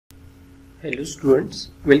Hello students,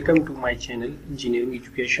 welcome to my channel Engineering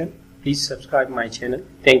Education. Please subscribe my channel.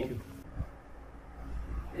 Thank you.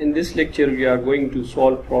 In this lecture we are going to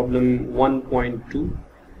solve problem 1.2,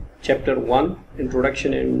 chapter 1,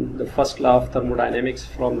 Introduction and the First Law of Thermodynamics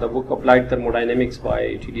from the book Applied Thermodynamics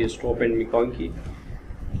by Eastop and McConkey.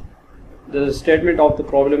 The statement of the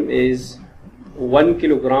problem is 1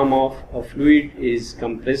 kilogram of a fluid is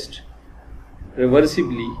compressed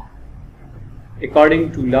reversibly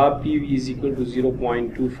according to law PV is equal to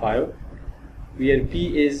 0.25, where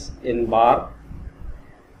P is in bar,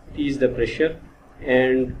 T is the pressure,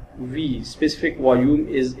 and V specific volume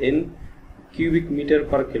is in cubic meter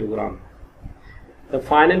per kilogram. The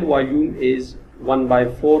final volume is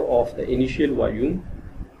 1/4 of the initial volume.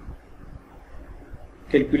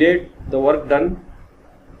 Calculate the work done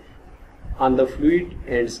on the fluid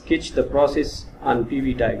and sketch the process on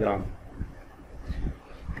PV diagram.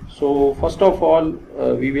 So first of all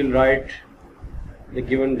we will write the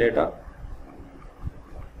given data.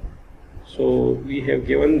 So we have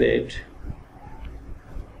given that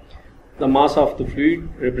the mass of the fluid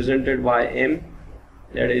represented by M,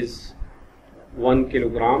 that is 1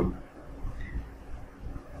 kilogram.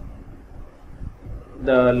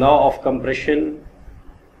 The law of compression,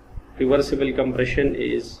 reversible compression,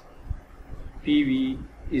 is PV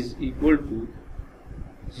is equal to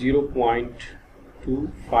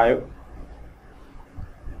 0.25,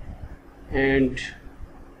 and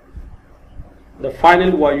the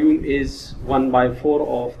final volume is 1/4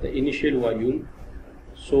 of the initial volume,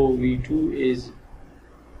 so V2 is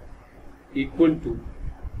equal to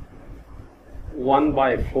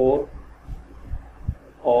 1/4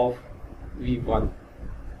 of V1.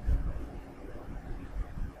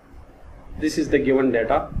 This is the given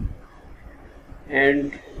data,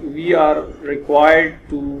 and we are required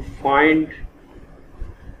to find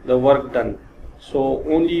the work done. So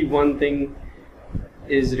only one thing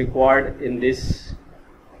is required in this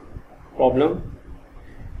problem,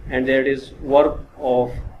 and that is work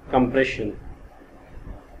of compression,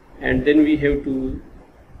 and then we have to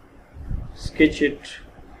sketch it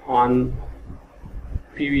on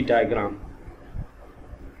PV diagram.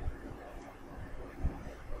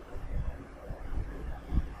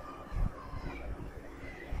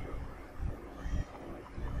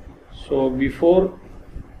 So before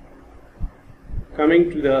coming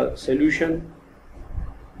to the solution,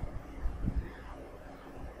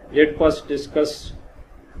 let us discuss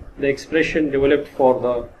the expression developed for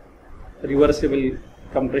the reversible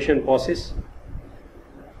compression process.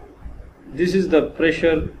 This is the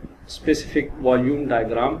pressure specific volume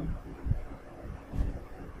diagram,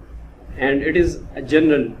 and it is a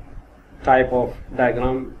general type of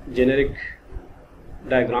diagram, generic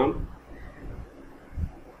diagram.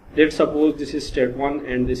 Let's suppose this is state 1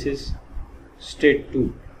 and this is state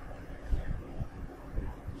 2.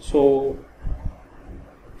 So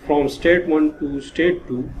from state 1 to state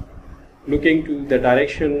 2, looking to the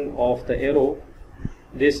direction of the arrow,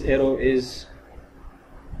 this arrow is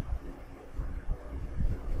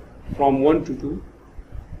from 1 to 2,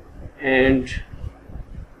 and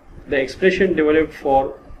the expression developed for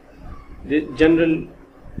the general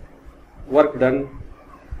work done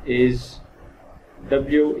is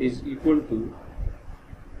W is equal to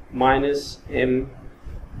minus M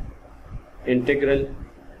integral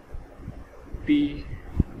P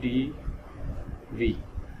dV.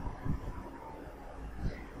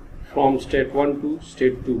 From state 1 to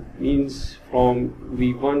state 2 means from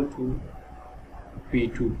V1 to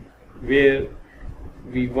V2, where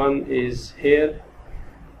V1 is here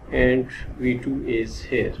and V2 is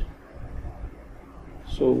here.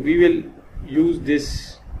 So we will use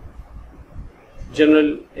this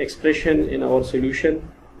general expression in our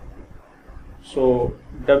solution. So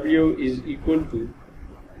W is equal to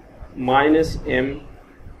minus M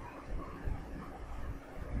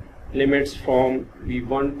limits from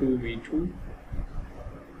V1 to V2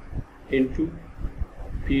 into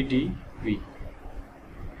P dV.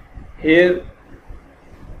 Here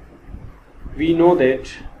we know that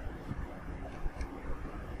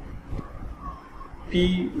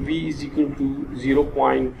PV is equal to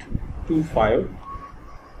 0.25.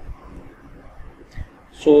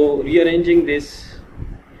 So rearranging this,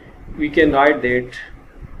 we can write that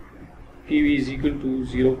PV is equal to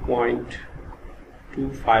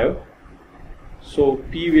 0.25. So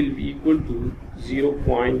P will be equal to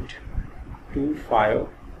 0.25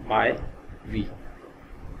 by V.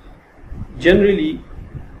 Generally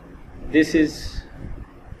this is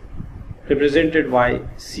represented by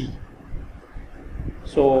C.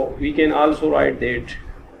 So we can also write that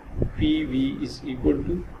PV is equal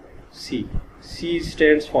to C. C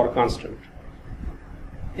stands for constant.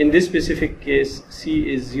 In this specific case,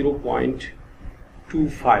 C is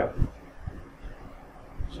 0.25.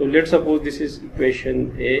 So let's suppose this is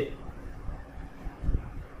equation A.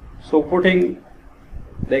 So putting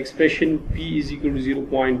the expression P is equal to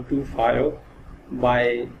 0.25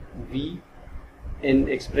 by V in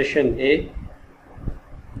expression A,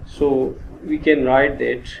 so we can write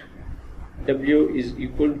that W is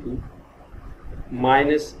equal to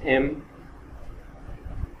minus M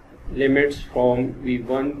limits from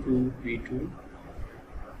V1 to V2.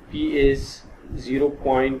 P is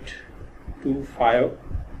 0.25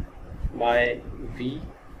 by V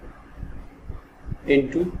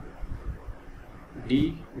into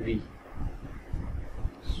dV.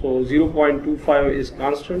 So 0.25 is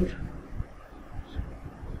constant.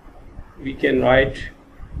 We can write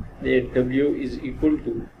that W is equal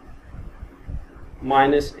to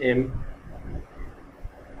minus M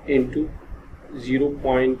into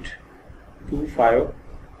 0.25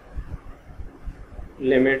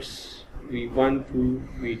 limits V1 to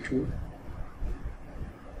V2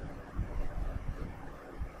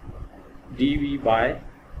 dV by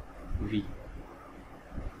V.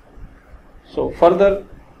 So further,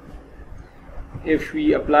 if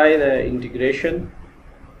we apply the integration,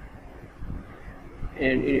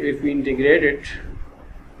 and if we integrate it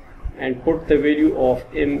and put the value of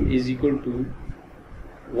M is equal to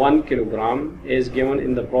 1 kilogram as given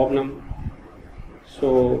in the problem,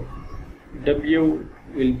 so W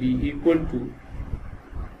will be equal to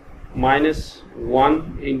minus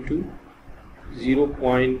 1 into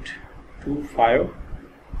 0.25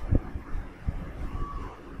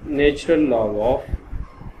 natural log of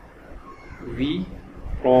V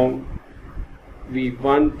from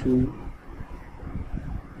V1 to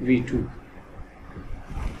V2.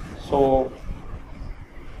 So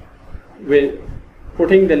with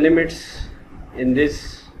putting the limits in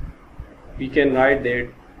this, we can write that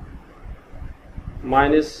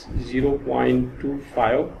minus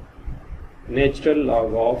 0.25 natural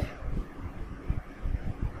log of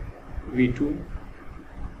V2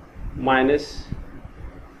 minus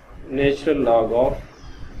natural log of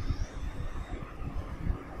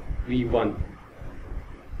V1.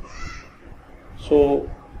 So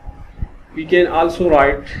we can also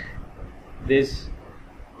write this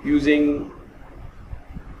using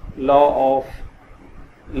laws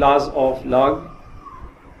of log,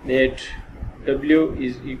 that W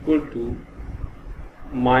is equal to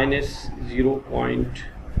minus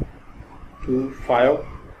 0.25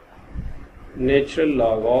 natural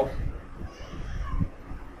log of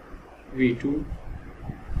V2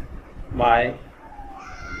 by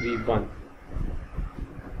V1.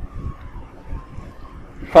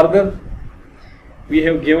 Further, we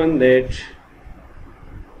have given that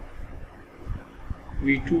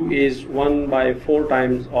V2 is 1 by 4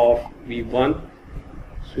 times of V1,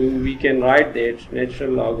 so we can write that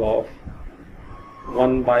natural log of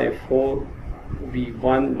 1 by 4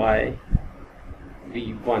 V1 by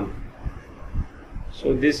V1.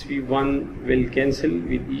 So this V1 will cancel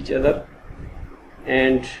with each other,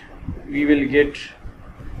 and we will get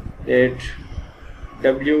that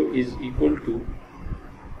W is equal to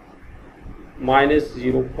minus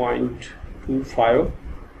 0.25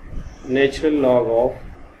 natural log of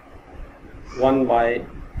 1 by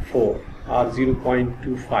 4 or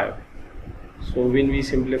 0.25. So when we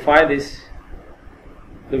simplify this,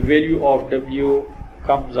 the value of W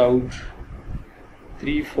comes out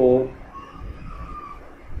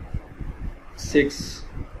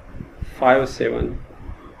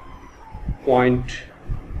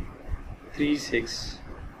 34,657.36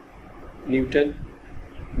 Newton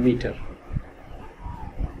meter.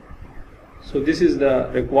 So this is the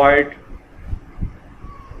required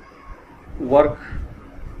work.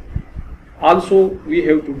 Also, we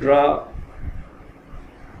have to draw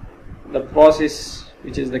the process,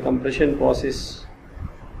 which is the compression process,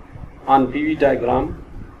 on PV diagram.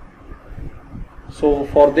 So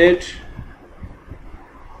for that,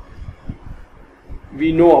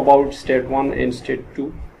 we know about state 1 and state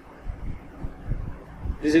 2.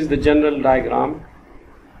 This is the general diagram,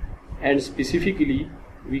 and specifically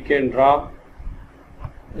we can draw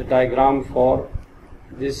the diagram for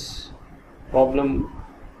this problem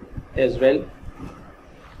as well.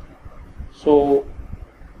 So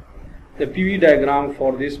the PV diagram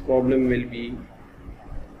for this problem will be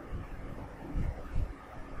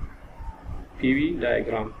PV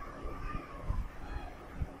diagram.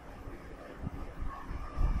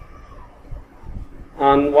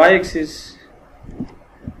 On y-axis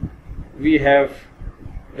we have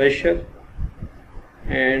pressure,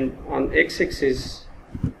 and on x-axis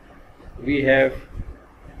we have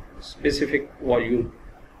specific volume.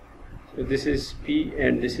 So this is P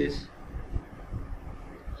and this is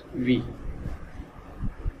V.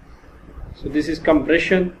 So this is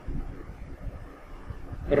compression.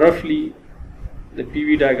 Roughly the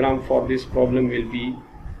PV diagram for this problem will be,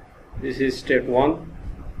 this is state 1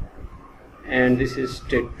 and this is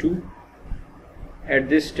state 2. At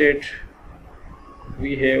this state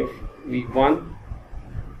we have V1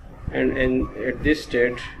 and at this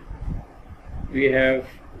state we have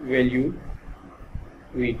value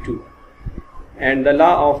V2, and the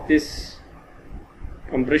law of this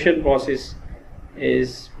compression process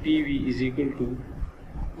is PV is equal to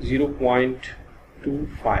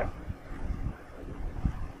 0.25.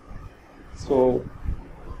 So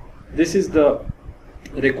this is the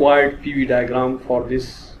required PV diagram for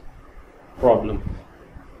this problem.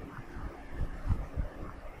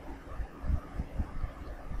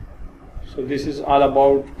 So this is all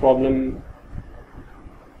about problem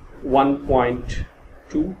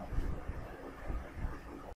 1.2.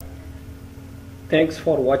 Thanks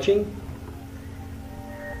for watching.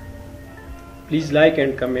 Please like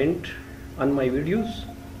and comment on my videos.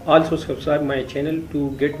 Also subscribe my channel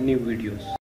to get new videos.